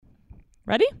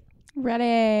Ready?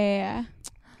 Ready.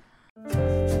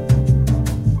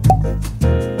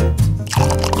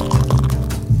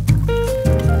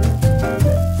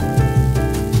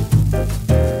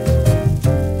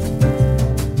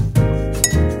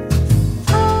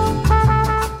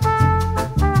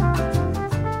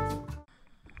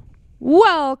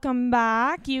 Welcome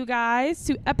back, you guys,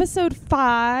 to episode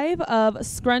 5 of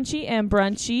Scrunchy and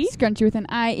Brunchy. Scrunchy with an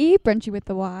I-E, Brunchy with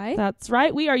the Y. That's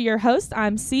right. We are your host.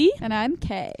 I'm C. And I'm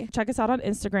K. Check us out on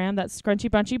Instagram. That's Scrunchy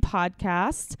Brunchy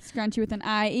Podcast. Scrunchy with an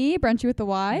I-E, Brunchy with the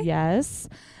Y. Yes.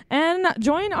 And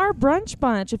join our brunch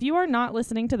bunch. If you are not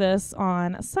listening to this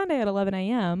on Sunday at 11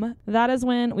 a.m., that is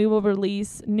when we will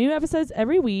release new episodes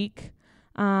every week.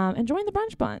 And join the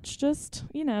brunch bunch. Just,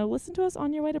 listen to us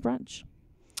on your way to brunch.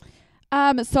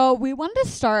 So we wanted to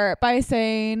start by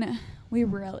saying we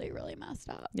really, really messed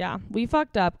up. Yeah, we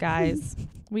fucked up, guys.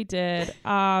 We did.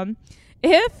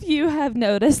 If you have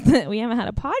noticed that we haven't had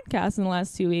a podcast in the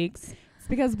last 2 weeks. It's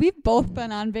because we've both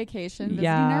been on vacation visiting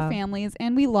our families,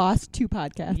 and we lost 2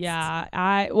 podcasts. Yeah,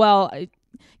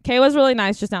 Kay was really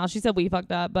nice just now. She said we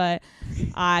fucked up, but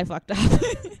I fucked up.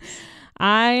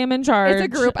 I am in charge. It's a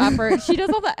group effort. She does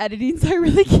all the editing, so I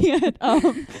really can't.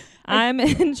 I'm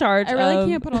in charge. I really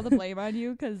can't put all the blame on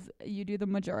you because you do the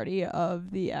majority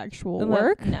of the actual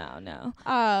work. No.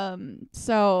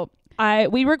 So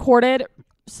we recorded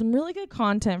some really good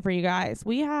content for you guys.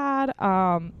 We had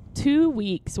 2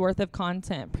 weeks worth of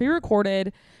content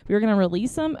pre-recorded. We were going to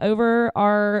release them over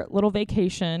our little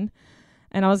vacation,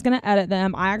 and I was going to edit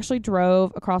them. I actually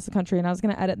drove across the country, and I was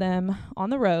going to edit them on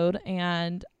the road,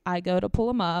 and I go to pull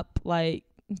them up like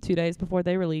 2 days before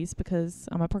they release because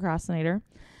I'm a procrastinator.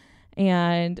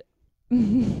 And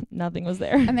nothing was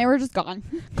there. And they were just gone.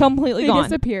 Completely gone. They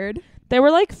disappeared. They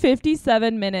were like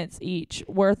 57 minutes each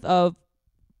worth of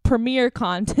premiere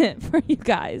content for you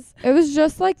guys. It was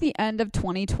just like the end of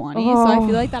 2020, so I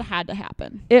feel like that had to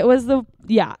happen. It was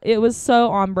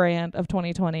so on brand of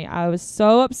 2020. I was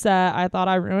so upset. I thought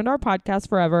I ruined our podcast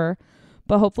forever.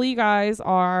 But hopefully you guys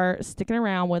are sticking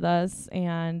around with us,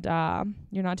 and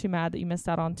you're not too mad that you missed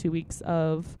out on 2 weeks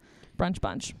of Brunch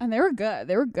Bunch. And they were good.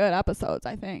 They were good episodes,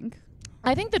 I think.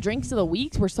 I think the drinks of the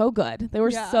weeks were so good. They were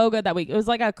so good that week. It was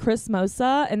like a Chris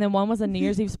Mosa, and then one was a New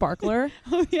Year's Eve sparkler.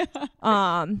 Oh,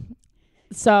 yeah.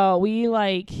 So we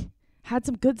had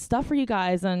some good stuff for you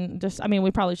guys, and we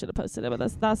probably should have posted it,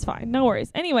 but that's fine. No worries.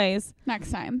 Anyways.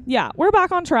 Next time. Yeah, we're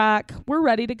back on track. We're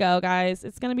ready to go, guys.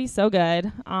 It's going to be so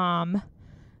good.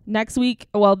 Next week,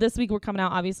 this week we're coming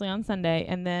out obviously on Sunday,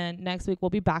 and then next week we'll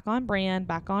be back on brand,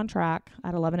 back on track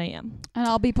at 11 a.m. And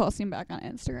I'll be posting back on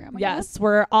Instagram. Yes,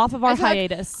 we're off of our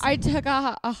hiatus. I took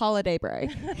a holiday break.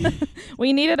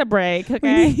 We needed a break,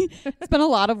 okay? It's been a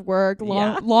lot of work,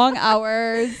 long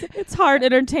hours. It's hard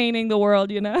entertaining the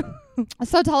world,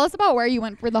 So tell us about where you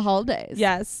went for the holidays.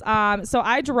 Yes.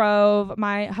 So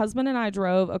my husband and I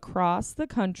drove across the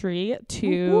country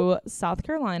to South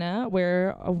Carolina,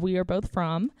 where we are both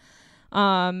from.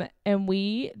 And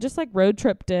we just road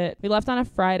tripped it. We left on a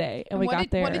Friday and we got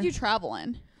there. What did you travel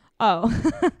in? Oh,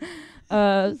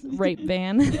 rape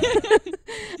van.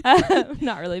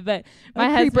 Not really, but my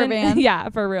husband, van. Yeah,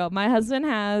 for real. My husband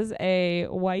has a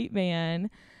white van,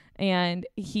 and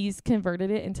he's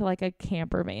converted it into like a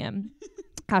camper van.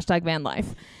 Hashtag van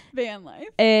life. Van life.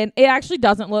 And it actually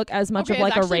doesn't look as much of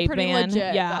like a rape van.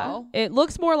 Legit, yeah. though. It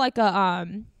looks more like a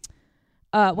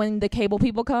when the cable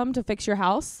people come to fix your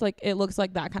house, it looks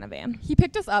like that kind of van. He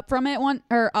picked us up from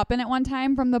up in it one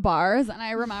time from the bars, and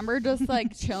I remember just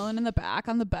chilling in the back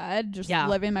on the bed, just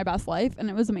living my best life, and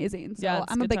it was amazing. So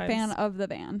I'm a big fan of the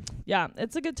van. Yeah,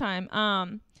 it's a good time.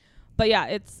 But yeah,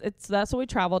 it's that's what we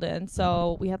traveled in.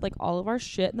 So we had all of our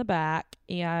shit in the back,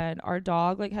 and our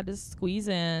dog had to squeeze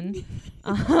in.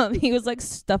 He was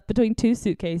stuffed between 2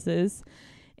 suitcases.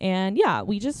 And yeah,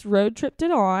 we just road tripped it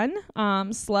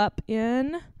on, slept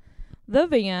in the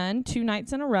van 2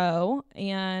 nights in a row,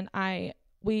 and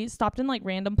we stopped in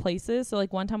random places. So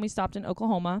one time we stopped in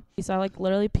Oklahoma. So I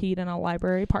literally peed in a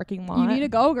library parking lot. You need a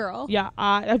go girl. Yeah,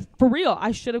 for real.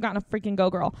 I should have gotten a freaking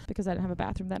go girl because I didn't have a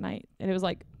bathroom that night, and it was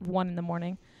 1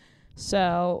 a.m.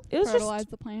 So it was fertilize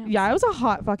the plants. Yeah, it was a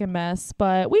hot fucking mess,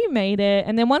 but we made it.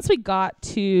 And then once we got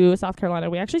to South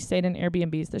Carolina, we actually stayed in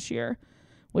Airbnbs this year,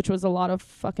 which was a lot of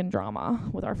fucking drama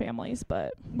with our families.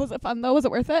 But was it fun though? Was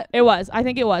it worth it? It was. I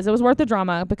think it was. It was worth the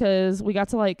drama because we got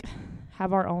to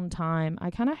have our own time.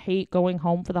 I kind of hate going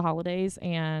home for the holidays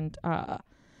and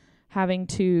having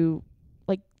to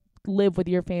live with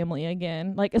your family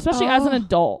again, especially as an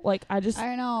adult.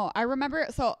 I know. I remember,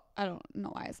 so I don't know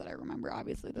why I said I remember.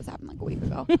 Obviously, this happened like a week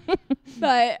ago.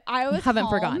 But I haven't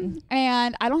forgotten.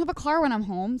 And I don't have a car when I'm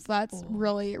home, so that's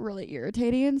really, really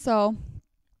irritating. So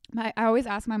I always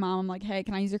ask my mom, I'm like, hey,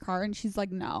 can I use your car? And she's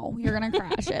like, no, you're going to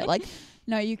crash it. Like,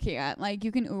 no, you can't. Like,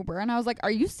 you can Uber. And I was like,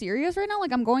 are you serious right now?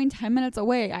 Like, I'm going 10 minutes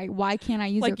away. Why can't I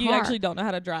use your car? Like, you actually don't know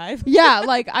how to drive? Yeah,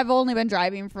 like, I've only been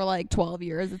driving for like 12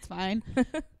 years. It's fine.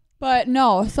 But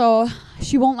no, so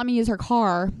she won't let me use her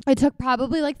car. It took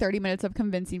probably like 30 minutes of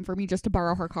convincing for me just to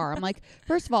borrow her car. I'm like,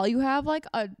 first of all, you have like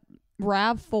a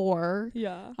RAV4.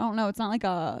 Yeah. I don't know. It's not like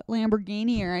a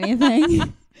Lamborghini or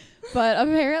anything. But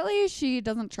apparently she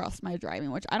doesn't trust my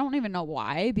driving, which I don't even know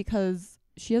why, because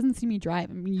she hasn't seen me drive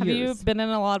in years. Have you been in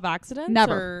a lot of accidents?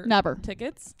 Never.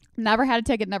 Tickets? Never had a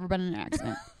ticket, never been in an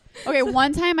accident. Okay,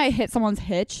 one time I hit someone's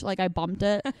hitch, like I bumped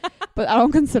it, but I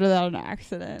don't consider that an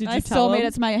accident. Did you I still made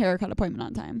it to my haircut appointment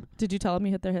on time. Did you tell them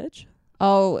you hit their hitch?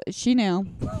 Oh, she knew.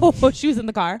 Oh, she was in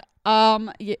the car?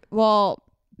 Yeah, well,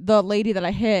 the lady that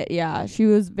I hit, yeah, she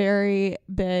was very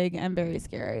big and very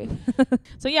scary.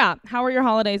 So yeah, how were your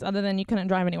holidays other than you couldn't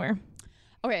drive anywhere?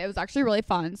 Okay, it was actually really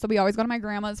fun. So we always go to my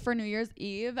grandma's for New Year's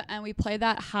Eve, and we play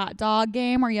that hot dog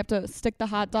game where you have to stick the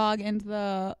hot dog into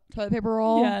the toilet paper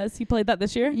roll. Yes, you played that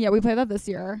this year? Yeah, we played that this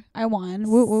year. I won.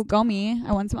 Woo, woo, go me.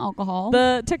 I won some alcohol.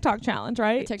 The TikTok challenge,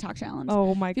 right? The TikTok challenge.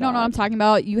 Oh my God. If you don't know what I'm talking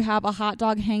about, you have a hot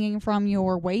dog hanging from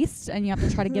your waist, and you have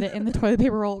to try to get it in the toilet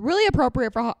paper roll. Really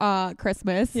appropriate for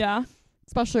Christmas. Yeah.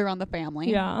 Especially around the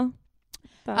family. Yeah.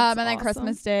 And then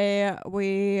Christmas Day,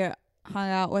 we hung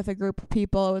out with a group of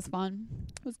people. It was fun.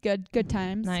 It was good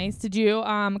times. Nice. Did you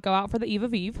go out for the Eve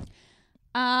of Eve?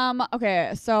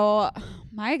 Okay, so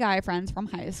my guy friends from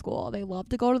high school, they love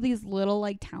to go to these little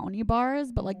like towny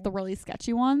bars, but like the really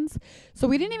sketchy ones. So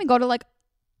we didn't even go to like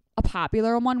a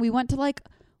popular one. We went to like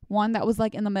one that was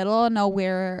like in the middle of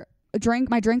nowhere.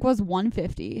 My drink was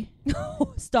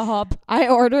 $1.50. Stop. I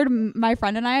ordered my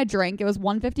friend and I a drink. It was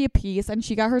 $1.50 a piece, and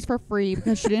she got hers for free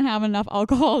because she didn't have enough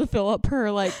alcohol to fill up her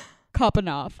like cup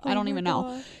enough. I don't even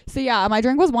know. So yeah, my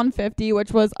drink was $1.50,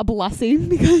 which was a blessing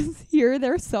because here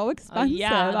they're so expensive.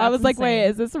 Yeah, I was like, insane. wait,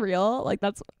 is this real? Like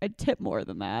I tip more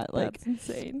than that. Like that's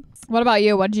insane. What about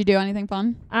you? What did you do? Anything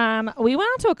fun? We went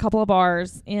out to a couple of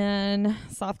bars in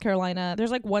South Carolina.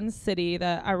 There's like one city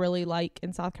that I really like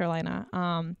in South Carolina.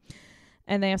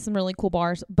 And they have some really cool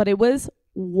bars, but it was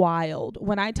wild.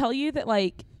 When I tell you that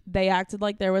like they acted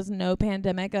like there was no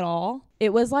pandemic at all.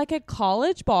 It was like a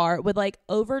college bar with like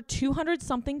over 200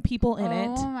 something people in it.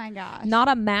 Oh my gosh. Not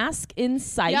a mask in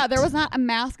sight. Yeah, there was not a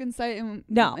mask in sight in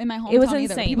my hometown. It was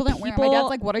insane. Either. People didn't wear it. My dad's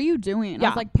like, what are you doing? Yeah. I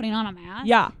was like, putting on a mask?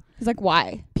 Yeah. He's like,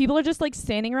 why? People are just like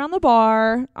standing around the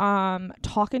bar,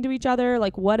 talking to each other,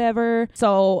 like whatever.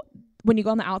 So when you go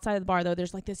on the outside of the bar though,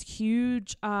 there's like this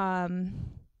huge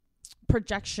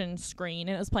projection screen,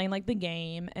 and it was playing like the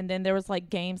game, and then there was like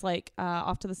games like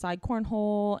off to the side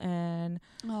cornhole and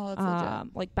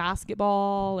like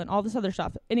basketball and all this other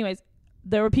stuff. Anyways,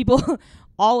 there were people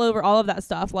all over all of that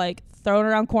stuff, like throwing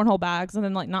around cornhole bags and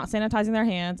then like not sanitizing their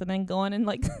hands and then going and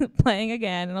like playing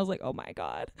again. And I was like, oh my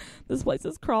God, this place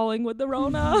is crawling with the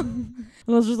Rona. And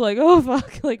I was just like, oh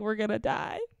fuck, like we're gonna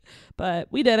die. But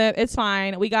we did it. It's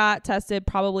fine. We got tested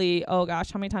probably, oh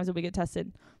gosh, how many times did we get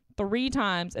tested? 3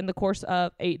 times in the course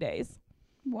of 8 days.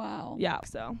 Wow. Yeah,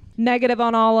 so negative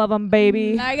on all of them,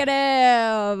 baby.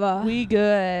 Negative. We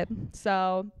good.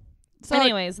 So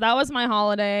anyways, that was my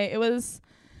holiday. It was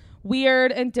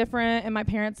weird and different, and my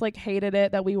parents like hated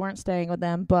it that we weren't staying with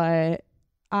them, but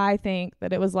I think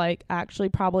that it was like actually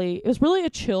it was really a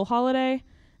chill holiday,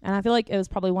 and I feel like it was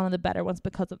probably one of the better ones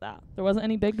because of that. There wasn't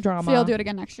any big drama. So you'll do it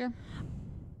again next year?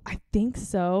 I think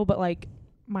so, but like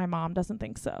my mom doesn't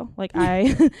think so. Like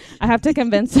I have to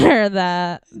convince her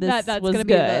that that's was gonna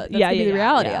good. Be the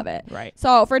reality of it. Right.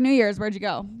 So for New Year's, where'd you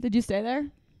go? Did you stay there?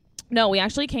 No, we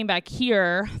actually came back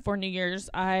here for New Year's.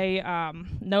 I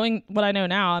knowing what I know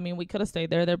now, I mean, we could have stayed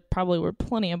there. There probably were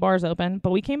plenty of bars open,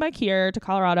 but we came back here to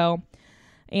Colorado,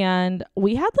 and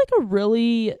we had like a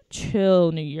really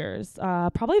chill New Year's.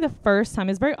 Probably the first time.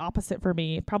 It's very opposite for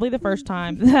me. Probably the first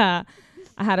time that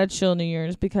I had a chill New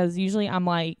Year's, because usually I'm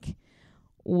like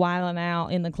wilding out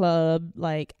in the club.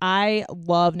 Like I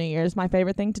love New Year's. My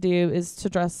favorite thing to do is to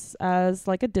dress as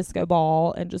like a disco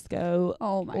ball and just go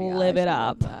live it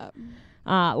up.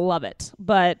 Love it.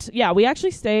 But yeah, we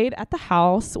actually stayed at the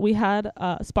house. We had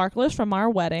sparklers from our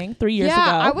wedding 3 years ago.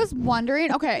 Yeah, I was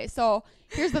wondering. Okay, so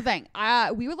here's the thing.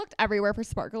 We looked everywhere for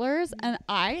sparklers, and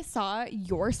I saw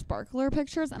your sparkler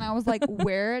pictures, and I was like,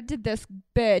 where did this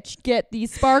bitch get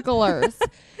these sparklers?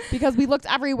 Because we looked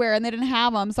everywhere, and they didn't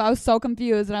have them, so I was so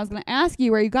confused, and I was going to ask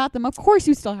you where you got them. Of course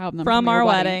you still have them. From our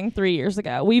wedding 3 years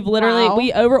ago. We've literally,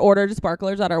 we over-ordered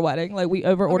sparklers at our wedding. Like, we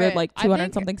over-ordered like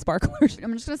 200-something sparklers.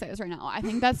 I'm just going to say this right now. I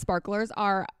think that sparklers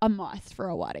are a must for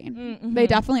a wedding. Mm-hmm. They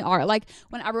definitely are. Like,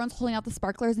 when everyone's holding out the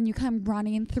sparklers, and you come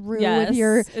running through with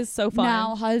your it's so fun.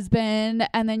 now husband,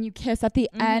 and then you kiss at the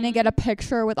end and get a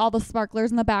picture with all the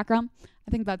sparklers in the background.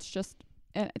 I think that's just,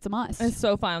 it's a must. It's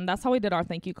so fun. That's how we did our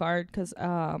thank you card, because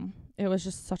it was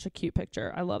just such a cute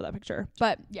picture. I love that picture.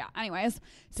 But yeah, anyways,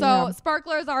 so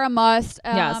sparklers are a must.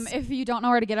 Yes. If you don't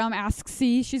know where to get them, ask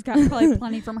C. She's got probably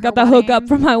plenty from her Got the wedding. hookup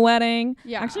from my wedding.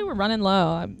 Yeah. Actually, we're running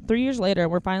low. 3 years later,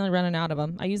 we're finally running out of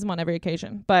them. I use them on every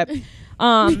occasion. But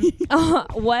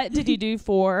what did you do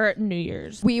for New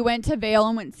Year's? We went to Vail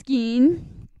and went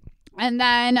skiing. And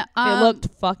then it looked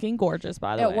fucking gorgeous,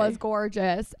 by the way. It was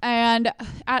gorgeous. And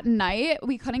at night,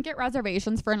 we couldn't get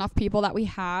reservations for enough people that we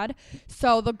had.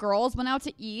 So the girls went out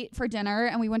to eat for dinner,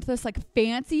 and we went to this like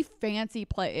fancy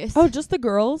place. Oh, just the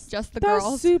girls? Just the That's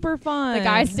girls. Super fun. The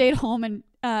guys stayed home and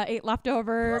ate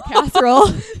leftover casserole.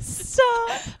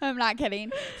 Stop. I'm not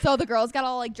kidding. So the girls got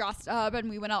all like dressed up, and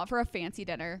we went out for a fancy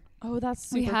dinner. Oh, that's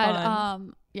super we had,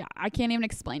 fun. Yeah, I can't even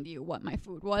explain to you what my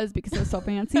food was because it was so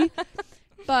fancy.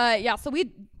 But yeah, so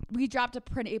we dropped a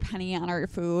pretty penny on our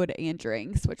food and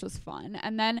drinks, which was fun.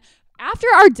 And then after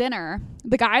our dinner,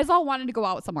 the guys all wanted to go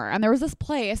out somewhere. And there was this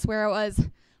place where it was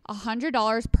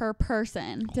 $100 per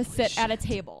person to sit at a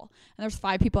table. And there's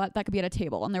 5 people that could be at a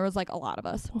table. And there was like a lot of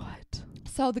us. What?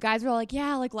 So the guys were like,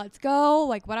 yeah, like, let's go,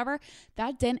 like, whatever.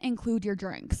 That didn't include your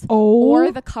drinks. Oh. Or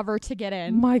the cover to get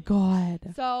in. My God.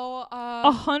 So,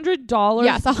 $100?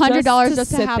 Yes, $100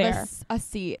 just to have there. a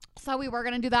seat. So we were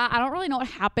going to do that. I don't really know what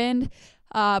happened,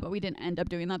 but we didn't end up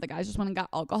doing that. The guys just went and got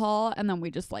alcohol, and then we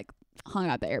just, like, hung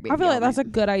out at the Airbnb. I feel like that's a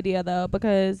good idea, though,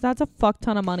 because that's a fuck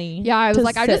ton of money. Yeah, I was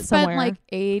like, I just spent, somewhere. like,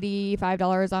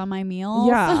 $85 on my meals.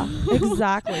 Yeah,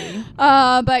 exactly.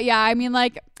 But, yeah, I mean,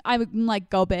 like, I'm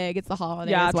like, go big. It's the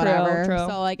holidays, yeah, whatever. True.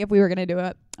 So, like, if we were going to do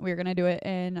it, we were going to do it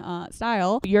in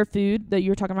style. Your food that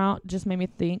you were talking about just made me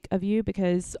think of you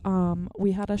because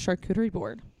we had a charcuterie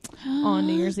board on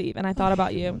New Year's Eve, and I thought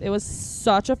about you. It was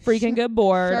such a freaking good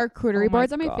board. Charcuterie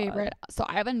boards are my favorite. So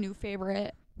I have a new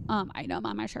favorite item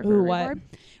on my charcuterie board.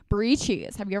 Brie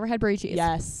cheese. Have you ever had brie cheese?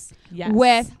 Yes.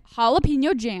 With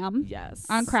jalapeno jam. Yes.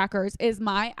 On crackers is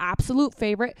my absolute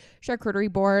favorite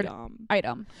charcuterie board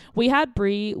item. We had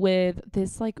brie with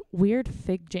this like weird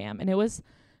fig jam, and it was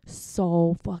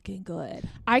so fucking good.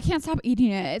 I can't stop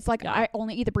eating it. It's like I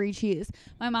only eat the brie cheese.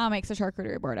 My mom makes a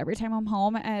charcuterie board every time I'm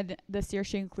home, and this year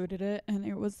she included it, and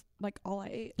it was like all I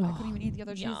ate. I couldn't even eat the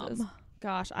other cheeses.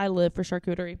 Gosh, I live for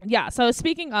charcuterie. Yeah, so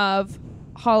speaking of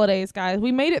holidays, guys,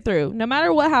 we made it through. No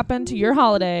matter what happened to your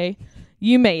holiday,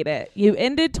 you made it. You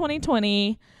ended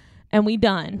 2020, and we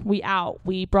done. We out.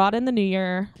 We brought in the new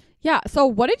year. Yeah, so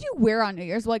what did you wear on New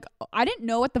Year's? Like, I didn't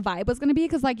know what the vibe was going to be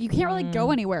because, like, you can't really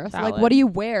go anywhere. So, like, what do you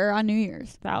wear on New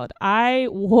Year's? Valid. I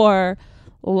wore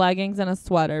leggings and a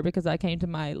sweater because I came to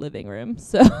my living room.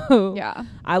 So, yeah,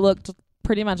 I looked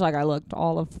pretty much like I looked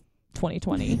all of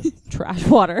 2020 trash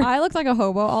water. I looked like a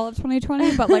hobo all of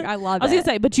 2020, but like I love it. I was gonna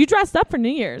say, but you dressed up for New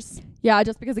Year's. Yeah,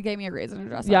 just because it gave me a reason to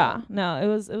dress up. Yeah, no, it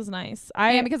was nice.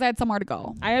 And because I had somewhere to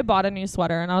go. I had bought a new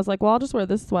sweater, and I was like, well, I'll just wear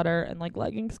this sweater and like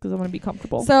leggings because I want to be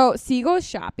comfortable. So C goes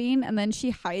shopping, and then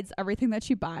she hides everything that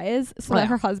she buys so that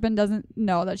her husband doesn't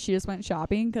know that she just went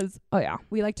shopping because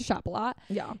we like to shop a lot.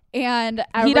 Yeah, and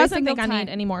he doesn't think I need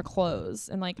any more clothes,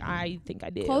 and like I think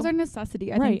I do. Clothes are a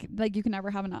necessity. I think like you can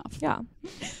never have enough. Yeah.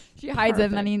 She hides it,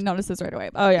 and then he notices right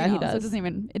away. But, he does. So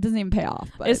it doesn't even pay off.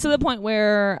 But it's to the point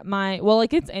where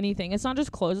like it's anything. It's not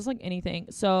just clothes. It's like anything.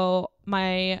 So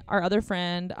our other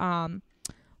friend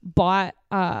bought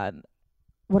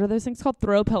what are those things called?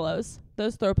 Throw pillows.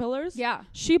 Those throw pillows. Yeah.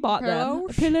 She bought them.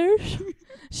 Pillows.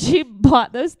 She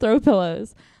bought those throw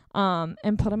pillows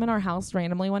and put them in our house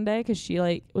randomly one day because she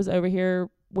like was over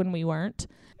here when we weren't.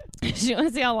 She wanted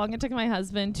to see how long it took my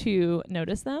husband to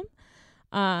notice them.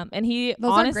 And he those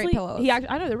honestly, are great pillows.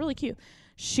 I know they're really cute.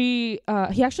 He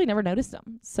actually never noticed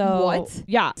them. So what?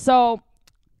 Yeah. So,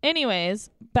 anyways,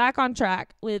 back on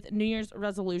track with New Year's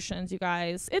resolutions, you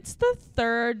guys. It's the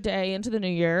 3rd day into the new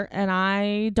year, and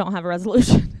I don't have a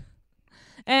resolution.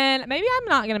 And maybe I'm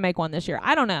not gonna make one this year.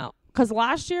 I don't know, because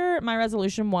last year my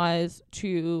resolution was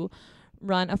to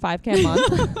run a 5K a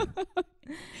month,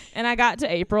 and I got to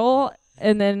April.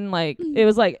 And then like it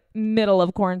was like middle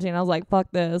of quarantine. I was like, fuck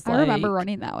this. I remember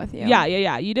running that with you.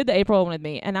 Yeah. You did the April one with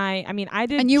me. And I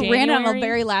did. And you January. ran it on the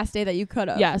very last day that you could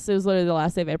have. Yes, it was literally the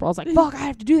last day of April. I was like, fuck, I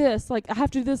have to do this. Like, I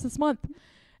have to do this month.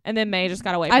 And then May just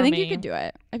got away from me. I think you could do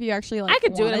it if you actually like. I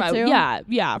could do it if I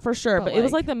yeah, for sure. But it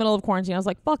was like the middle of quarantine. I was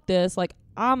like, fuck this. Like,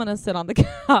 I'm gonna sit on the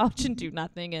couch and do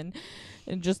nothing and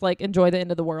just like enjoy the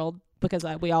end of the world because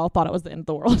we all thought it was the end of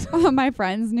the world. My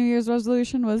friend's New Year's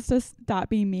resolution was to stop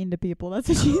being mean to people. That's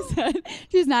what she said.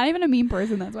 She's not even a mean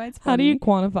person. That's why it's funny. How do you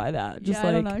quantify that? Just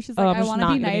I don't know. She's like, I want to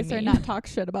be nice or not talk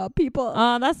shit about people.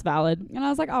 That's valid. And I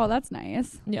was like, oh, that's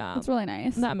nice. Yeah, that's really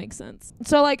nice. That makes sense.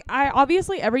 So like, I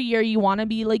obviously every year you want to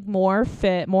be like more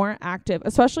fit, more active.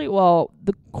 Especially, well,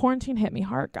 the quarantine hit me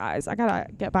hard, guys. I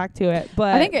gotta get back to it.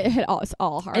 But I think it hit us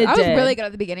all hard. I was really good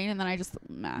at the beginning, and then I just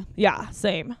Yeah,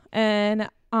 same. And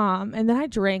then I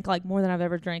drank like more than I've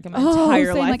ever drank in my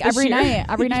entire life. Like every night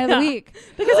of the week.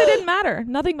 Because it didn't matter.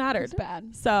 Nothing mattered. It's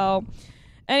bad. So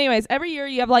anyways, every year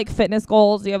you have like fitness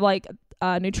goals, you have like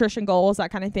nutrition goals,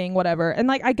 that kind of thing, whatever. And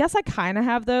like, I guess I kind of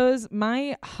have those.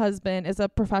 My husband is a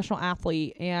professional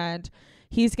athlete and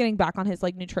he's getting back on his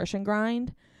like nutrition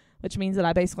grind, which means that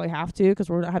I basically have to because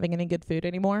we're not having any good food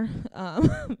anymore.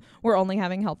 We're only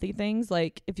having healthy things.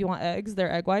 Like if you want eggs,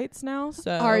 they're egg whites now.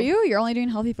 So are you? You're only doing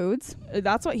healthy foods?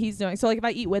 That's what he's doing. So like if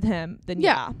I eat with him, then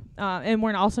yeah. And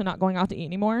we're also not going out to eat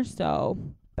anymore. So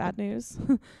bad news.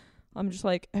 I'm just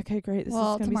like, okay, great. This is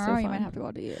gonna be so fun. Tomorrow you might have to go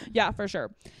out to eat. Yeah, for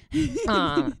sure.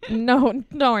 No, don't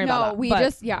worry about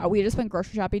that. We just went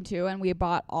grocery shopping too, and we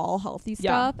bought all healthy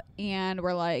stuff, and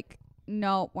we're like,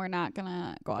 no, we're not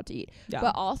gonna go out to eat. Yeah.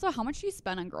 But also, how much do you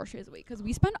spend on groceries a week? Because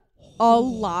we spend a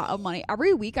lot of money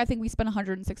every week. I think we spend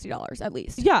 $160 at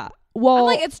least. Yeah. Well, I'm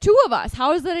like, it's two of us.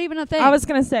 How is that even a thing? I was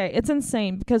gonna say it's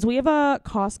insane because we have a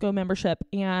Costco membership,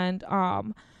 and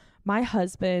my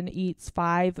husband eats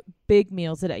 5 big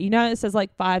meals a day. You know, it says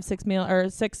like 6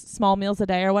 small meals a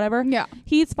day or whatever. Yeah.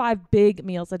 He eats 5 big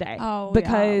meals a day. Oh,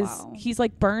 because he's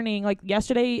like burning, like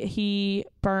yesterday he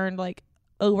burned like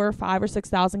over 5,000 or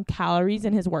 6,000 calories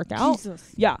in his workout.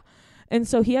 Jesus. Yeah. And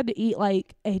so he had to eat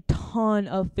like a ton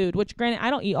of food, which granted,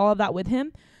 I don't eat all of that with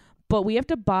him, but we have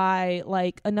to buy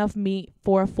like enough meat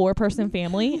for a 4-person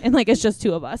family. And like, it's just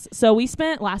 2 of us. So we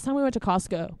spent, last time we went to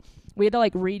Costco, we had to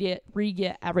like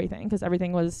re-get everything because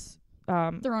everything was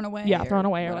thrown away. Yeah, thrown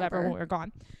away or whatever when we were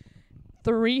gone.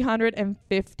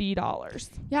 $350.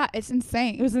 Yeah, it's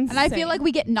insane. It was insane. And I feel like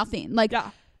we get nothing. Like,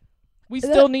 yeah. We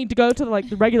still need to go to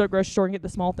the regular grocery store and get the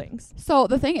small things. So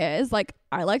the thing is, like,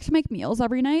 I like to make meals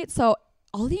every night. So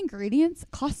all the ingredients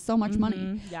cost so much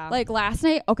money. Yeah. Like last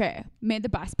night, made the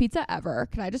best pizza ever.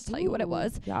 Can I just tell you what it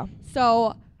was? Yeah.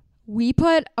 So we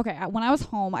put, when I was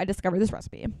home, I discovered this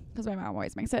recipe because my mom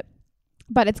always makes it.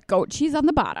 But it's goat cheese on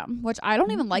the bottom, which I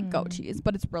don't even like goat cheese,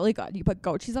 but it's really good. You put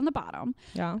goat cheese on the bottom.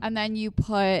 Yeah. And then you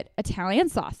put Italian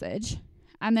sausage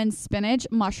and then spinach,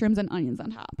 mushrooms, and onions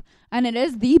on top. And it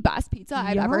is the best pizza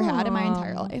I've ever had in my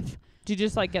entire life. Did you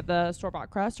just like get the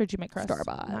store-bought crust or did you make crust?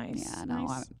 Store-bought. Nice. Yeah, no.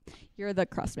 Nice. You're the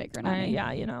crust maker, not me.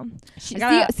 Yeah, you know.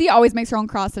 C always makes her own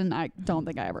crust, and I don't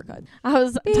think I ever could. I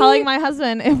was telling my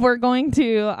husband if we're going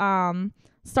to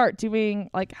start doing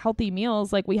like healthy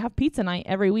meals, like we have pizza night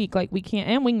every week, like we can't,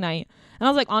 and wing night. And I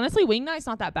was like, honestly, wing night's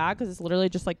not that bad because it's literally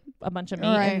just like a bunch of meat,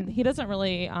 and he doesn't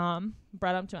really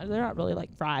bread them too much. They're not really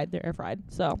like fried; they're air fried.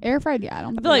 So air fried, yeah.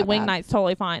 I feel like wing night's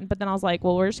totally fine. But then I was like,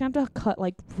 well, we're just gonna have to cut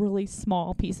like really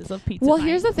small pieces of pizza. Well,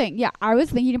 here's the thing. Yeah, I was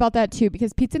thinking about that too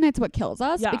because pizza night's what kills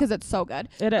us because it's so good.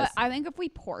 It is. But I think if we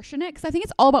portion it, because I think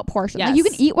it's all about portion. Yes. Like you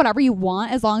can eat whatever you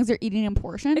want as long as you're eating in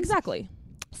portions. Exactly.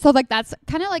 So like that's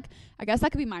kind of like, I guess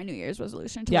that could be my New Year's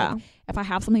resolution to like, if I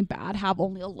have something bad, have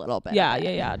only a little bit.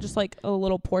 Yeah. Just like a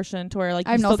little portion to where like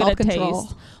I have no self-control.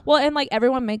 Taste. Well, and like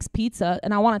everyone makes pizza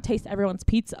and I want to taste everyone's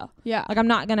pizza. Yeah. Like I'm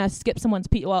not going to skip someone's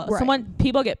pizza. Well,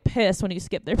 people get pissed when you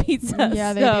skip their pizza.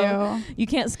 Yeah, they do. You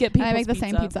can't skip people's pizza. I make the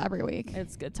same pizza every week.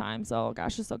 It's good times. Oh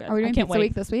gosh, it's so good. Are we doing pizza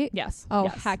week this week? Yes. Oh,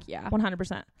 yes. heck yeah.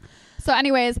 100%. So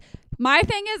anyways, my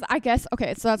thing is, I guess,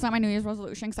 so that's not my New Year's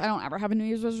resolution because I don't ever have a New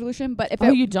Year's resolution. But if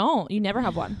you don't? You never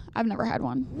have one? I've never had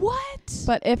one. What?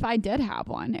 But if I did have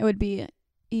one, it would be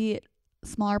eat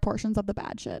smaller portions of the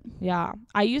bad shit. Yeah.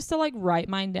 I used to like write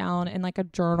mine down in like a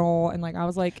journal and like I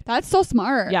was like, that's so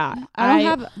smart. Yeah. I don't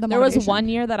have the motivation. There was one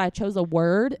year that I chose a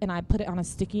word and I put it on a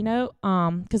sticky note.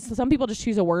 Because some people just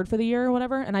choose a word for the year or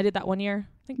whatever. And I did that one year.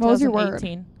 I think 2018. What was your word?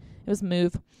 It was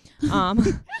move.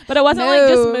 But it wasn't like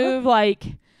just move like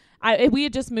we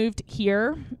had just moved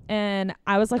here and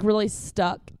I was like really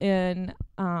stuck in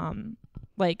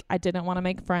like I didn't want to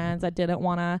make friends. I didn't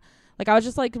want to Like I was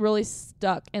just like really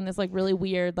stuck in this like really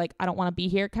weird, like I don't want to be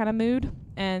here kind of mood.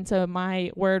 And so my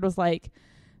word was like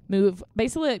move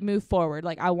forward.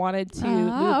 Like I wanted to move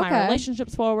my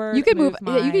relationships forward. You could move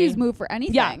you could use move for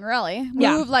anything, really.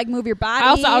 Move your body.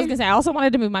 I was gonna say I also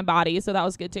wanted to move my body, so that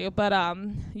was good too. But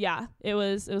it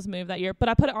was move that year. But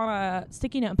I put it on a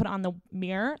sticky note and put it on the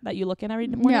mirror that you look in every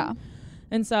morning. Yeah.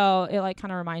 And so it like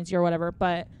kind of reminds you or whatever.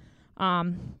 But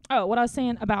what I was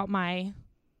saying about my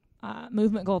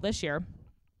movement goal this year,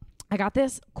 I got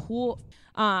this cool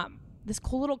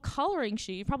little coloring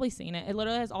sheet. You've probably seen it. It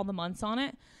literally has all the months on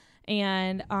it.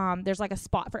 And there's like a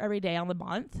spot for every day on the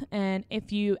month. And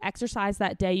if you exercise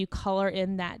that day, you color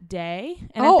in that day.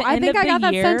 And I think I got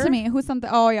that sent to me. Who sent that?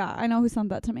 Oh, yeah. I know who sent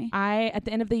that to me. At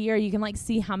the end of the year, you can like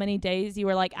see how many days you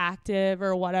were like active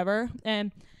or whatever.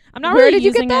 And I'm not Where really did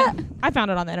you get that? I found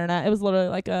it on the internet. It was literally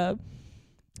like a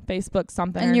Facebook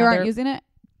something. And you aren't using it?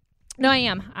 No, I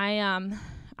am.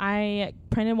 I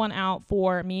printed one out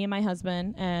for me and my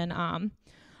husband and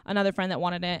another friend that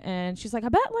wanted it, and she's like, I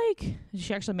bet like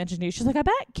she actually mentioned you. She's like, I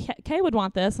bet Kay would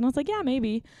want this, and I was like, yeah,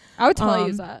 maybe. I would totally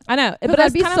use that. I know, but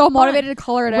I'd be so motivated to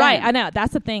color it in. Right, I know.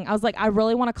 That's the thing. I was like, I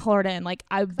really want to color it in. Like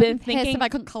I've been thinking if I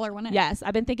couldn't color one in. Yes,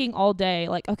 I've been thinking all day.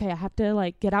 Like, okay, I have to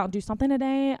like get out and do something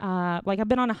today. Like I've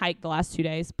been on a hike the last 2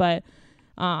 days, but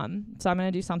so I'm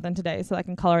gonna do something today so I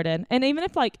can color it in. And even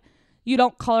if like you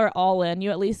don't color it all in,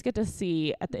 you at least get to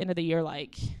see at the end of the year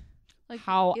like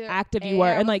how active you were,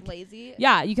 and like lazy.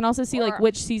 Yeah, you can also see like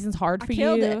which season's hard for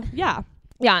you. It. Yeah.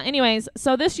 Anyways,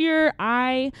 so this year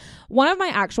one of my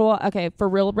actual for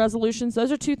real resolutions,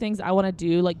 those are two things I want to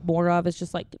do like more of, is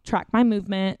just like track my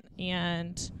movement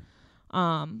and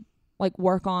like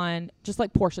work on just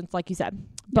like portions like you said.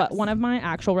 But one of my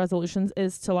actual resolutions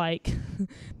is to like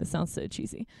this sounds so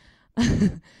cheesy.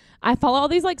 I follow all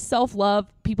these like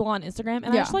self-love people on Instagram, and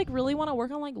I just like really want to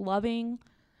work on like loving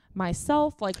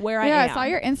myself, like where I am. Yeah, I saw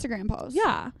your Instagram post.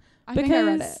 Yeah. I think I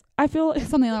read it. I feel it's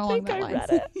something along that line.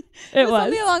 It was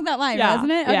something along that line,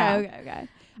 wasn't it? Okay.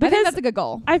 I think that's a good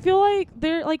goal. I feel like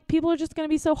they're like people are just gonna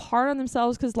be so hard on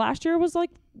themselves because last year was like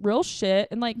real shit,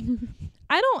 and like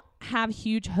I don't have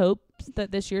huge hopes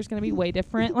that this year's gonna be way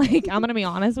different. Like I'm gonna be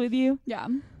honest with you. Yeah.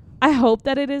 I hope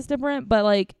that it is different, but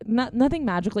like nothing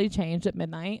magically changed at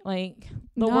midnight. Like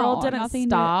the world didn't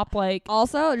stop. Like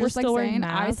also, just like saying,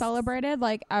 I celebrated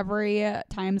like every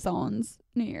time zone's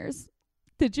New Year's.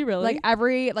 Did you really?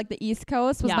 Like the East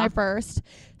Coast was my first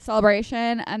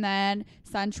celebration, and then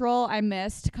Central I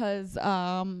missed because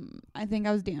I think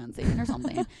I was dancing or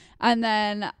something, and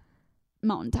then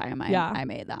Mountain Time I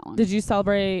made that one. Did you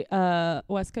celebrate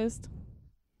West Coast?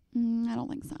 I don't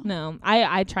think so. No,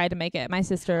 I tried to make it. My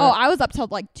sister. Oh, I was up till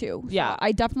like 2. Yeah, so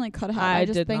I definitely could have. I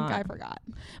just think I forgot.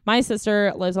 My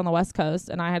sister lives on the West Coast,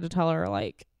 and I had to tell her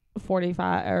like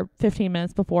 45 or 15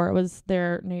 minutes before it was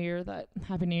their New Year that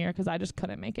Happy New Year, because I just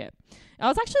couldn't make it. I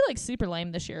was actually like super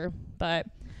lame this year, but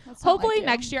hopefully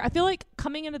next year. I feel like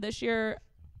coming into this year,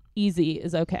 easy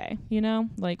is okay. You know,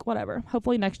 like whatever.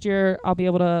 Hopefully next year I'll be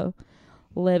able to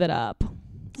live it up.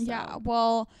 So. Yeah.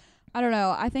 Well. I don't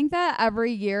know. I think that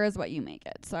every year is what you make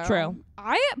it. So true.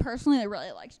 I personally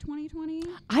really liked 2020.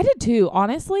 I did too.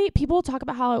 Honestly, people talk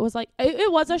about how it was like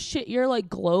it was a shit year like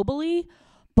globally,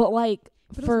 but like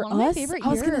for us, I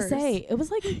was gonna say it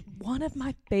was like one of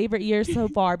my favorite years so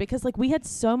far, because like we had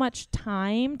so much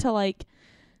time to like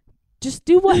just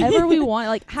do whatever we want,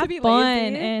 like have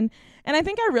fun, and I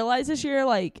think I realized this year,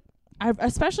 like I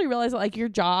especially realized that like your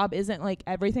job isn't like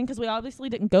everything, because we obviously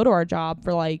didn't go to our job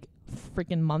for like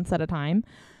freaking months at a time.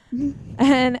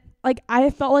 And like I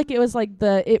felt like it was like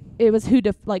it was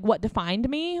what defined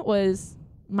me was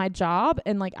my job,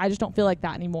 and like I just don't feel like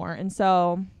that anymore. And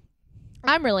so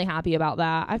I'm really happy about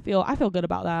that. I feel good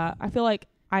about that. I feel like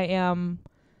I am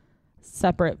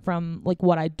separate from like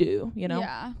what I do, you know?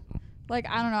 Yeah. Like,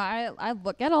 I don't know. I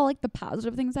look at all like the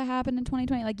positive things that happened in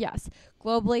 2020. Like, yes,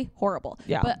 globally horrible.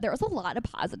 Yeah. But there was a lot of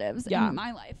positives in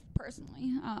my life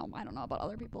personally. I don't know about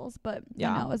other people's, but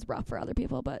I know it was rough for other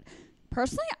people. But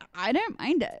personally, I didn't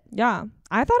mind it. Yeah.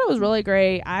 I thought it was really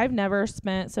great. I've never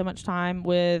spent so much time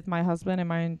with my husband in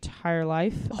my entire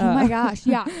life. Oh my gosh.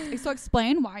 Yeah. So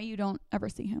explain why you don't ever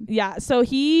see him. Yeah. So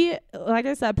he, like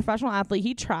I said, professional athlete,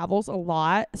 he travels a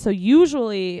lot. So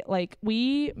usually like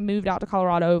we moved out to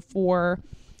Colorado for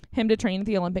him to train at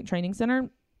the Olympic Training Center.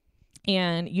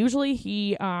 And usually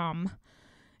he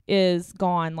is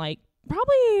gone like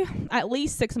probably at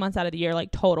least 6 months out of the year,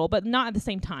 like total, but not at the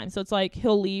same time. So it's like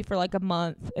he'll leave for like a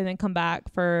month and then come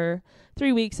back for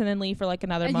 3 weeks and then leave for like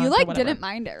another month. You like didn't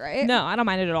mind it, right? No, I don't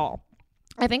mind it at all.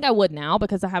 I think I would now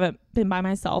because I haven't been by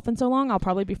myself in so long. I'll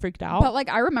probably be freaked out. But like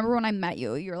I remember when I met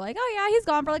you, you were like, "Oh yeah, he's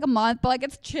gone for like a month, but like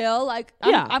it's chill. Like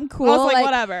I'm cool. I was like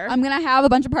whatever. I'm gonna have a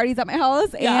bunch of parties at my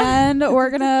house, and we're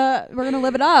gonna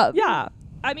live it up." Yeah,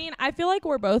 I mean, I feel like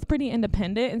we're both pretty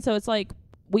independent, and so it's like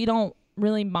we don't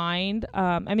really mind.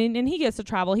 I mean, and he gets to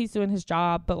travel. He's doing his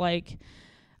job, but like,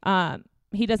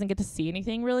 he doesn't get to see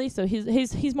anything really. So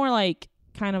he's more like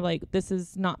kind of like this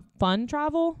is not fun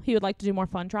travel. He would like to do more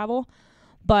fun travel.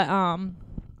 But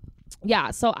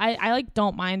yeah, so I like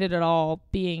don't mind it at all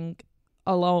being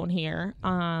alone here.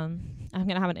 I'm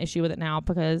gonna have an issue with it now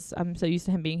because I'm so used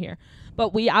to him being here.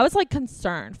 But I was like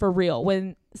concerned for real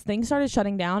when things started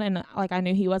shutting down and like I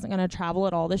knew he wasn't gonna travel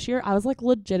at all this year. I was like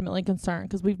legitimately concerned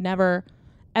because we've never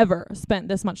ever spent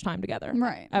this much time together,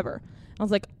 right? Ever. I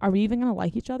was like, are we even gonna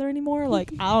like each other anymore?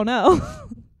 Like I don't know.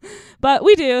 But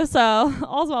we do, so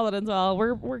all's well that ends well.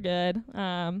 We're good.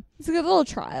 It's a good little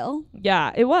trial.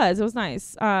 Yeah, it was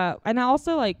nice. And I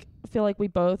also like feel like we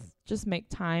both just make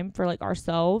time for like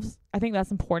ourselves. I think that's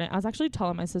important. I was actually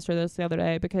telling my sister this the other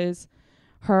day because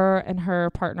her and her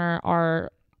partner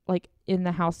are like in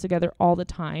the house together all the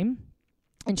time,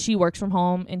 and she works from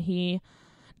home and he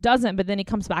doesn't, but then he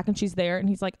comes back and she's there and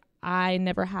he's like, I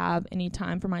never have any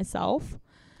time for myself.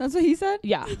 That's what he said?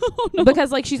 Yeah. Oh, no.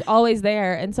 Because like she's always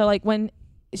there. And so like when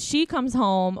she comes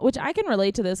home, which I can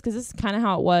relate to this because this is kind of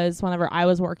how it was whenever I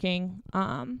was working.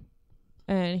 And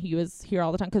he was here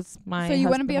all the time because my So you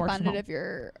wouldn't be husband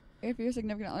offended if your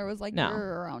significant other was like No.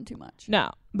 you're around too much? No,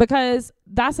 because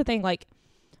that's the thing. Like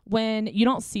when you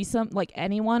don't see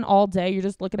anyone all day, you're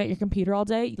just looking at your computer all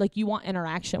day. Like you want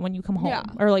interaction when you come home, Yeah.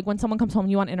 or like when someone comes home,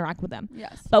 you want to interact with them.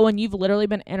 Yes. But when you've literally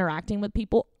been interacting with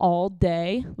people all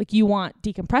day, like you want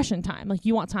decompression time. Like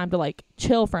you want time to like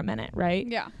chill for a minute, right?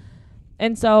 Yeah.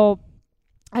 And so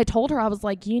I told her, I was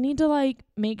like, you need to like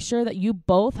make sure that you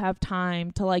both have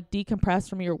time to like decompress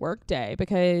from your work day,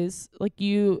 because like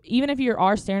even if you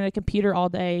are staring at a computer all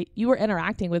day, you were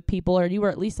interacting with people or you were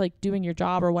at least like doing your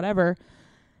job or whatever.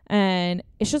 And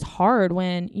it's just hard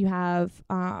when you have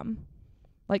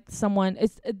like someone,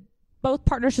 both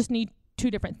partners just need two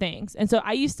different things. And so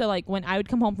I used to like when I would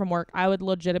come home from work, I would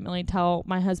legitimately tell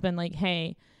my husband like,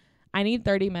 hey, I need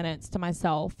 30 minutes to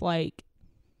myself, like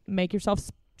make yourself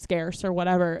scarce or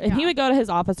whatever. And he would go to his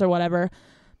office or whatever.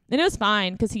 And it was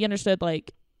fine because he understood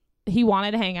like he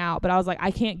wanted to hang out. But I was like,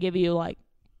 I can't give you like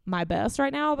my best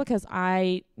right now because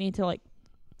I need to like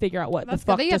figure out what the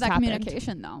fuck just happened.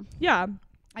 Communication though. Yeah.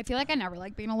 I feel like I never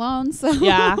like being alone. So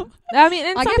yeah. I mean,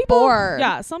 and I some get people, bored.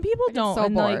 yeah, some people don't. So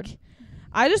and bored. Like,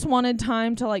 I just wanted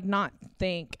time to like not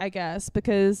think, I guess,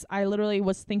 because I literally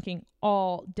was thinking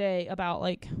all day about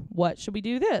like, what should we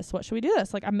do this? What should we do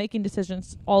this? Like I'm making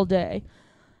decisions all day.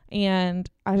 And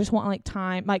I just want like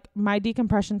time, like my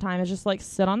decompression time is just like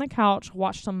sit on the couch,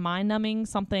 watch some mind-numbing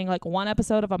something, like one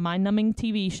episode of a mind-numbing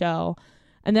TV show,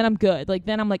 and then I'm good. Like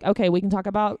then I'm like, okay, we can talk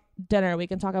about dinner, we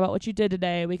can talk about what you did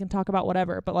today, we can talk about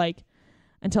whatever. But like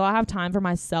until I have time for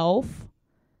myself,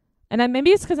 and then maybe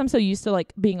it's because I'm so used to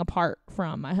like being apart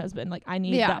from my husband, like I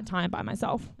need that time by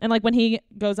myself. And like when he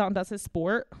goes out and does his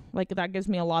sport, like that gives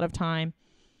me a lot of time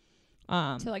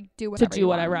to like do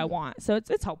whatever I want. So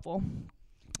it's helpful.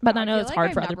 But I know it's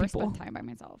hard for other people. Spend time by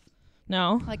myself.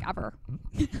 No, like ever.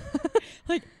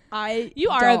 Like you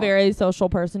are a very social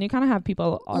person. You kind of have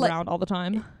people around all the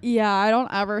time. Yeah, I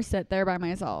don't ever sit there by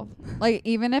myself. Like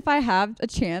even if I have a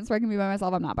chance where I can be by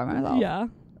myself, I'm not by myself. Yeah,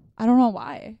 I don't know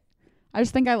why. I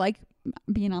just think I like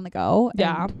being on the go.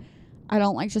 Yeah. And I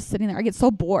don't like just sitting there. I get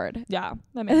so bored. Yeah,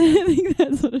 that makes sense. I think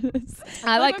that's what it is.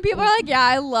 I like when people are like, yeah,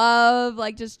 I love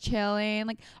like just chilling.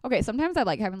 Like, okay, sometimes I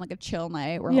like having like a chill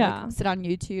night where I'll like sit on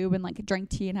YouTube and like drink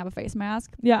tea and have a face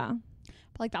mask. Yeah.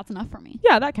 But like that's enough for me.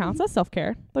 Yeah, that counts. That's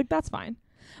self-care. Like that's fine.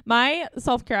 My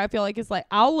self-care, I feel like, is like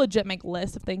I'll legit make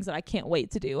lists of things that I can't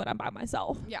wait to do when I'm by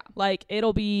myself. Yeah. Like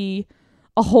it'll be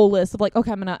a whole list of like, okay,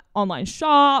 I'm gonna online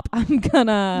shop, I'm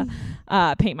gonna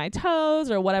paint my toes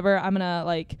or whatever, I'm gonna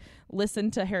like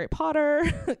listen to Harry Potter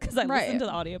because I listen to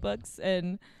the audiobooks,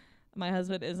 and my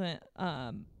husband isn't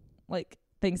like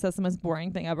thinks that's the most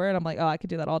boring thing ever, and I'm like, oh, I could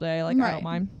do that all day, like I don't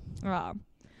mind.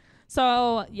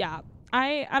 So yeah,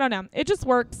 I don't know, it just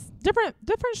works, different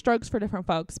strokes for different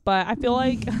folks. But I feel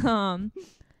like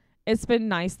it's been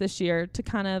nice this year to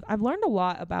kind of, I've learned a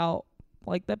lot about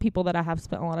like the people that I have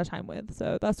spent a lot of time with,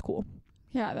 so that's cool.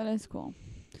 Yeah, that is cool.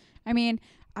 I mean,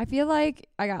 I feel like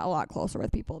I got a lot closer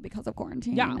with people because of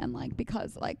quarantine. Yeah. And like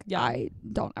because like Yeah. I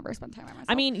don't ever spend time by myself.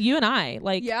 I mean, you and I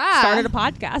like Yeah. started a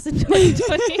podcast in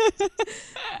 2020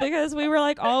 because we were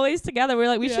like always together. We were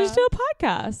like, we should just do a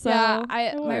podcast. So yeah,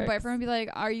 it my works. boyfriend would be like,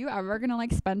 "Are you ever gonna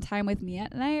like spend time with me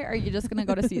at night, or are you just gonna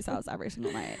go to C's house every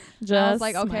single night?" Just I was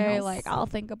like, my "Okay, house. like I'll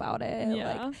think about it.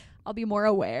 Yeah. Like I'll be more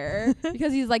aware."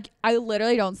 Because he's like, "I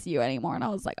literally don't see you anymore," and I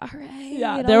was like, "All right."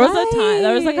 Yeah, there was a time.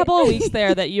 There was a couple of weeks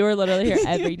there that you were literally here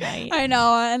every night. I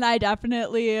know, and I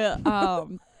definitely,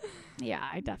 yeah,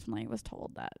 I definitely was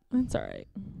told that. It's all right.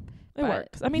 It But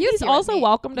works. I mean, he was he's here with also me.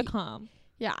 welcome to come.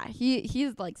 Yeah,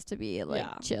 he likes to be like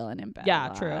Yeah. chilling in bed. Yeah, a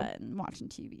lot true. and watching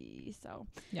TV. So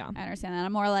Yeah. I understand that.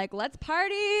 I'm more like, let's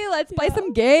party, let's play Yeah.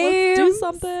 some games, Let's do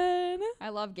something. I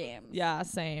love games. Yeah,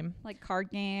 same. Like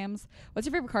card games. What's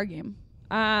your favorite card game?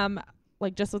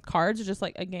 Like just with cards or just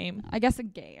like a game? I guess a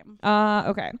game.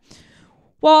 Okay.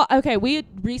 Well, okay, we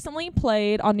recently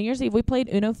played on New Year's Eve. We played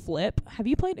Uno Flip. Have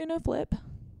you played Uno Flip?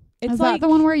 It's Is like that the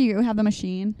one where you have the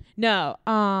machine? no.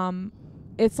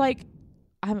 It's like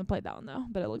I haven't played that one though,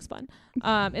 but it looks fun.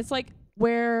 It's like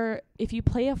where if you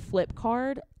play a flip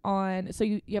card on, so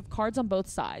you have cards on both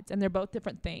sides and they're both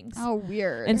different things. Oh,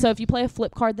 weird. And so if you play a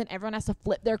flip card, then everyone has to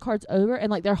flip their cards over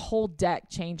and like their whole deck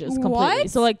changes completely. What?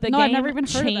 So like the No, I've game never even heard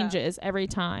of that. changes every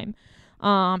time.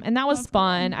 And that was That's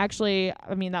fun. cool. Actually,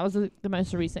 I mean, that was the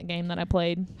most recent game that I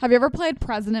played. Have you ever played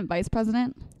President Vice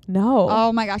President? No.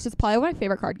 Oh my gosh, it's probably my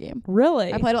favorite card game.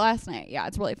 Really? I played it last night. Yeah,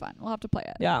 it's really fun. We'll have to play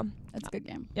it. Yeah. It's a good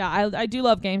game. Yeah, I do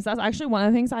love games. That's actually one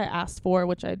of the things I asked for,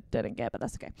 which I didn't get, but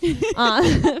that's okay.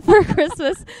 For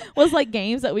Christmas was like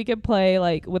games that we could play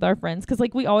like with our friends, because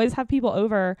like we always have people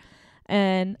over,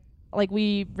 and like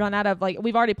we run out of like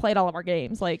we've already played all of our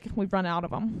games. Like we've run out of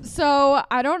them. So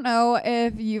I don't know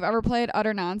if you've ever played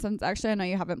Utter Nonsense. Actually, I know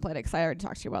you haven't played it because I already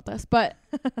talked to you about this. But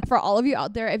for all of you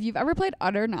out there, if you've ever played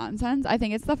Utter Nonsense, I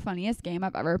think it's the funniest game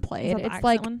I've ever played. Is that the It's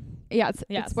like accent one? yeah,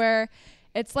 Yes. it's where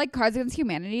it's like Cards Against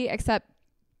Humanity, except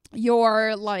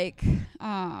your like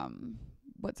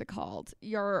what's it called?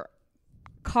 Your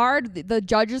card, the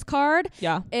judge's card,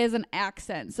 Yeah. is an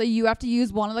accent. So you have to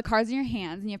use one of the cards in your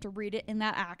hands and you have to read it in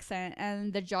that accent,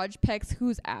 and the judge picks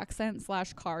whose accent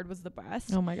 / card was the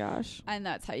best. Oh my gosh. And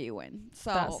that's how you win.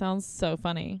 So That sounds so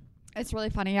funny. it's really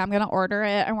funny. I'm going to order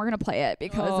it and we're going to play it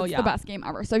because it's yeah. the best game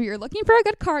ever. So if you're looking for a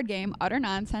good card game, Utter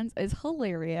Nonsense is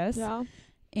hilarious. Yeah.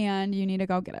 And you need to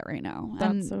go get it right now. That's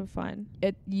and so fun.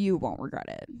 you won't regret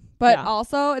it. But Yeah.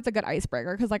 also it's a good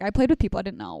icebreaker because like I played with people I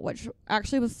didn't know, which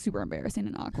actually was super embarrassing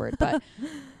and awkward, but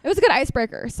it was a good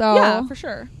icebreaker. So Yeah, for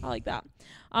sure. I like that.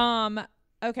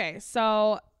 Okay,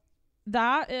 so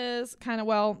that is kind of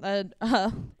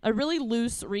a really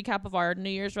loose recap of our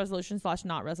New Year's resolutions /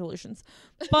 not resolutions.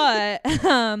 But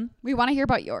we want to hear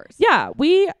about yours. yeah,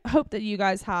 we hope that you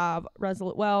guys have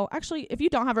well, actually, if you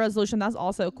don't have a resolution, that's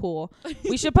also cool.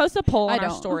 We should post a poll I on our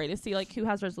don't. story to see like who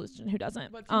has resolution, who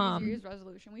doesn't. What's your New Year's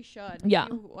resolution? We should. Yeah,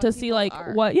 See what to see people's like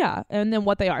are. what and then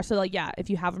what they are. So like yeah, if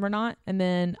you have them or not, and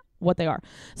then what they are.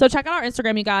 So check out our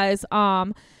Instagram, you guys.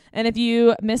 And if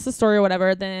you miss the story or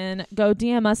whatever, then go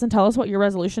DM us and tell us what your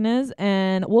resolution is,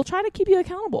 and we'll try to keep you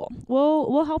accountable.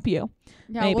 We'll help you.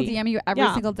 Yeah, maybe. we'll DM you every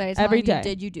Yeah, single day. every telling you, day.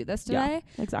 Did you do this Yeah, today?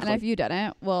 exactly. And if you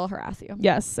didn't, we'll harass you.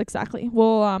 Yes, exactly.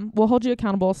 We'll hold you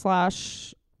accountable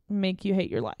 / make you hate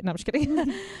your life. No, I'm just kidding.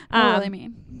 Really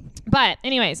mean. But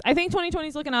anyways, I think 2020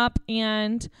 is looking up,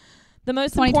 and the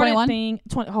most 2021? important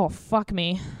thing. Oh fuck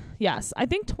me. Yes, I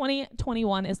think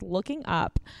 2021 is looking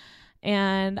up,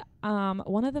 and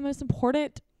one of the most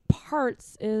important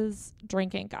parts is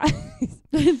drinking, guys.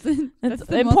 That's It's the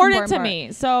most important to part.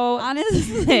 me. So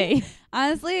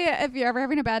Honestly, if you're ever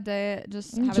having a bad day,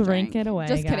 just have a drink drink. it away,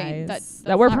 Just guys. kidding. That's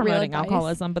that we're not real promoting advice.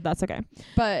 alcoholism, but that's okay.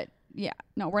 But yeah,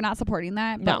 no, we're not supporting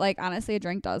that. No. But like honestly, a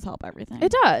drink does help everything.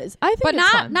 It does. I think, but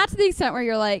it's fun. not to the extent where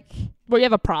you're like, where you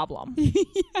have a problem. yeah.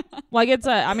 Like it's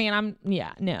a. I mean,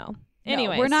 no.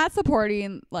 Anyways, we're not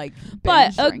supporting like. But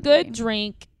binge a drinking. good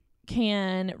drink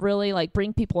can really like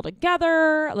bring people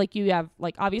together. Like you have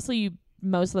like obviously you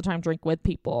most of the time drink with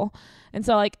people, and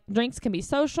so like drinks can be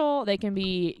social, they can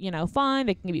be fun,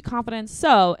 they can give you confidence.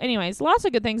 So anyways, lots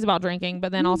of good things about drinking,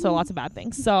 but then also lots of bad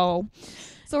things. So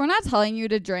we're not telling you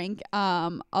to drink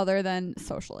other than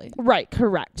socially. right,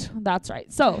 correct, that's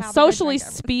right. So Have a good socially drink,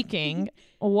 everyone. speaking,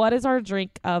 what is our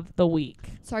drink of the week?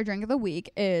 So our drink of the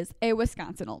week is a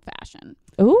Wisconsin Old Fashioned.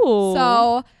 Ooh,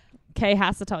 So Kay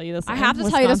has to tell you this. I one. have to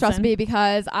tell you this Wisconsin. recipe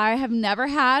because I have never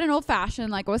had an old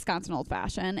fashioned like a Wisconsin old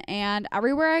fashioned, and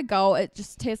everywhere I go it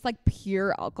just tastes like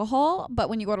pure alcohol, but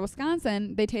when you go to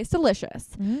Wisconsin they taste delicious.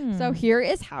 So here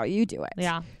is how you do it.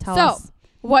 Yeah, tell So, us.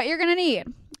 what you're going to need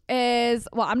is,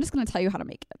 well, I'm just going to tell you how to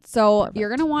make it. So Perfect. you're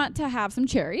going to want to have some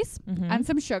cherries Mm-hmm. and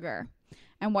some sugar.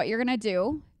 And what you're going to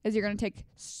do is you're going to take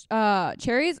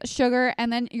cherries, sugar,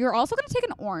 and then you're also going to take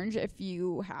an orange if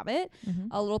you have it, Mm-hmm.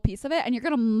 a little piece of it, and you're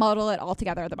going to muddle it all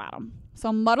together at the bottom.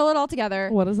 So muddle it all together.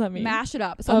 What does that mean? Mash it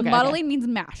up. So Okay, muddling means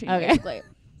mashing, Okay. basically.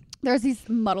 There's these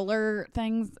muddler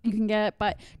things you can get,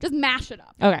 but just mash it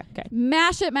up. Okay.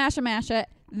 Mash it, mash it, mash it.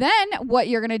 Then what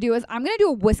you're going to do is I'm going to do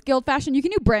a whiskey old fashioned. You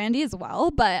can do brandy as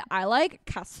well, but I like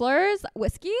Kessler's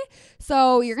whiskey.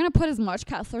 So you're going to put as much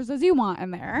Kessler's as you want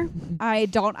in there. I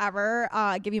don't ever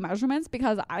give you measurements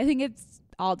because I think it's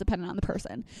all dependent on the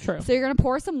person. True. So you're going to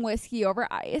pour some whiskey over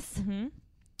ice. Mm-hmm.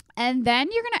 And then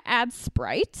you're going to add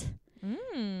Sprite.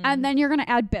 And then you're going to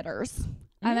add bitters.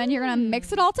 And then you're going to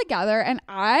mix it all together. And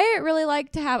I really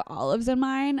like to have olives in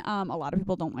mine. A lot of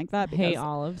people don't like that. Hate because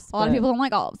olives. a lot of people don't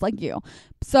like olives, like you.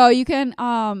 So you can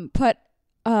put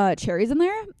cherries in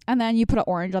there. And then you put an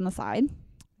orange on the side.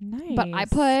 Nice. But I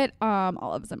put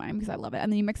olives in mine because I love it.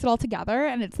 And then you mix it all together.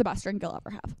 And it's the best drink you'll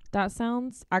ever have. That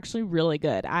sounds actually really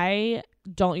good. I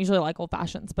don't usually like old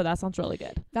fashions, but that sounds really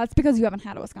good. That's because you haven't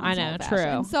had a Wisconsin I know, old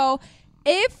fashioned. true. So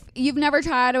if you've never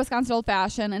tried a Wisconsin old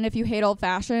fashioned, and if you hate old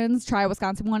fashions, try a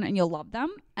Wisconsin one and you'll love them.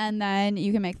 And then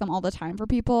you can make them all the time for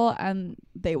people and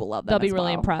they will love them. They'll be as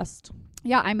really well. impressed.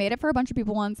 Yeah, I made it for a bunch of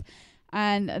people once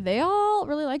and they all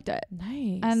really liked it.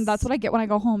 Nice. And that's what I get when I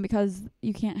go home because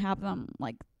you can't have them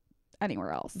like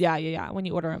anywhere else. Yeah. When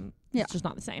you order them, Yeah. it's just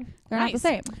not the same. They're not the Nice.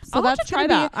 same. So I'll have that's to try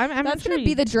gonna that. I'm That's going to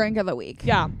be intrigued. the drink of the week.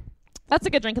 Yeah. That's a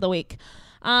good drink of the week.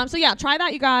 So yeah, try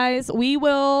that, you guys. We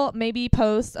will maybe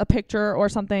post a picture or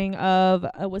something of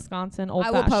a Wisconsin old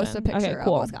I fashioned. will post a picture Okay,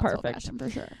 cool. of a Wisconsin old Perfect. fashioned for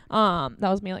sure. That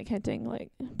was me like hinting,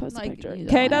 like post Like, a picture. you don't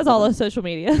Kay have does to. all the social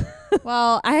media.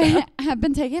 Well, I have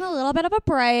been taking a little bit of a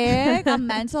break, a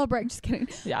mental break. Just kidding.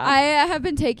 Yeah. I have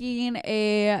been taking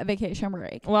a vacation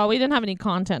break. Well, we didn't have any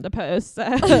content to post,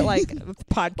 like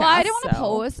podcast. Well, I didn't want to so.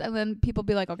 post, and then people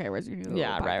be like, "Okay, where's your new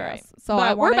Yeah, podcast?" right. So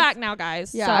But we're wanted- back now,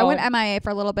 guys. Yeah, so, I went MIA for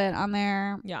a little bit on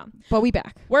there, yeah, but we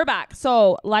back. we're back.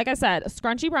 So, like I said,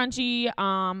 Scrunchy Brunchy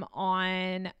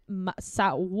on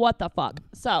what the fuck?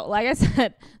 So, like I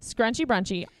said, Scrunchy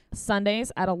Brunchy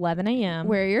Sundays at 11 a.m.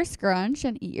 Wear your scrunch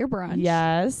and eat your brunch.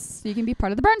 Yes. So you can be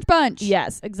part of the brunch bunch.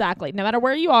 Yes, exactly. No matter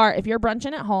where you are, if you're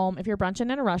brunching at home, if you're brunching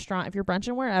in a restaurant, if you're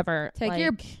brunching wherever, Take like,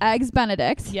 your eggs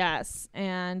Benedict yes,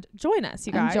 and join us,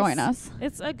 you and guys. join us.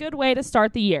 It's a good way to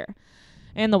start the year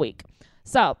and the week.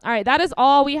 So, all right, that is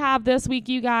all we have this week,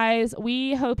 you guys.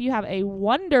 We hope you have a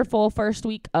wonderful first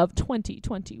week of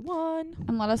 2021.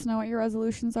 And let us know what your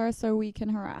resolutions are so we can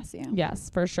harass you. Yes,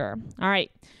 for sure. All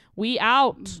right, we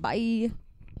out. Bye.